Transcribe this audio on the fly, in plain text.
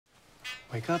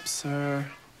Wake up, sir.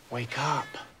 Wake up.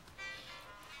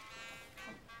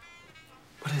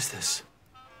 What is this?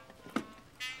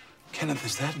 Kenneth,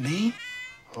 is that me?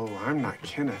 Oh, I'm not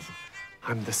Kenneth.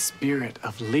 I'm the spirit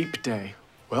of Leap Day.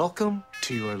 Welcome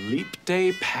to your Leap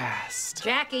Day past.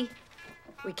 Jackie,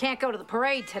 we can't go to the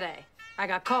parade today. I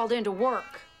got called into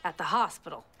work at the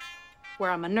hospital,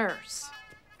 where I'm a nurse.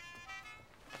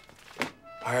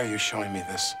 Why are you showing me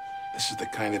this? This is the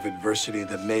kind of adversity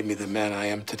that made me the man I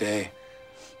am today.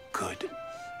 Good.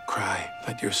 Cry.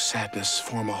 Let your sadness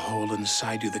form a hole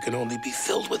inside you that can only be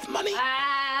filled with money.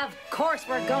 Of course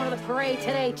we're going to the parade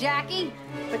today, Jackie.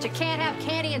 But you can't have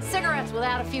candy and cigarettes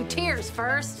without a few tears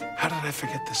first. How did I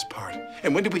forget this part?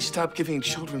 And when did we stop giving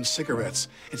children cigarettes?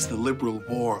 It's the liberal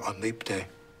war on Leap Day.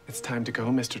 It's time to go,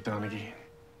 Mr. Donaghy.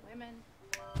 Women.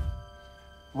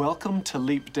 Welcome to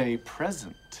Leap Day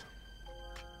present.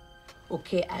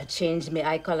 Okay, I changed my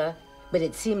eye color, but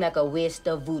it seemed like a waste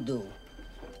of voodoo.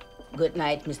 Good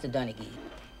night, Mr. Donaghy.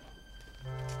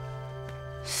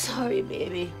 Sorry,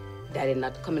 baby. Daddy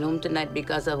not coming home tonight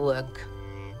because of work.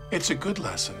 It's a good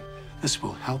lesson. This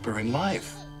will help her in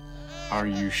life. Are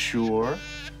you sure?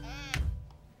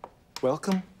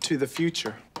 Welcome to the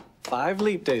future. 5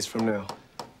 Leap Days from now.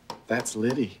 That's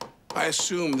Liddy. I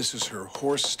assume this is her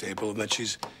horse stable and that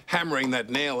she's hammering that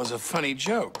nail as a funny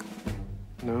joke.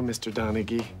 No, Mr.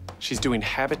 Donaghy. She's doing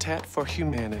Habitat for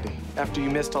Humanity. After you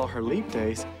missed all her Leap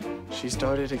Days, she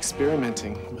started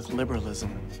experimenting with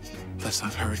liberalism. That's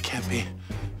not her. It can't be.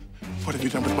 What have you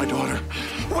done with my daughter?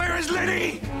 Where is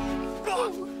Liddy?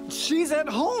 She's at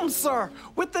home, sir,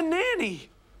 with the nanny.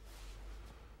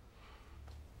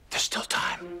 There's still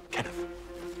time, Kenneth.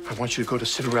 I want you to go to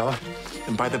Cinderella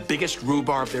and buy the biggest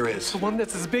rhubarb there is. The one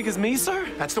that's as big as me, sir?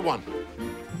 That's the one.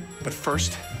 But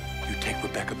first, you take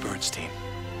Rebecca Birdstein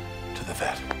to the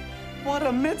vet. What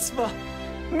a mitzvah.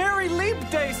 Merry Leap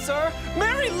Day, sir.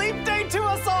 Merry Leap Day to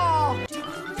us all.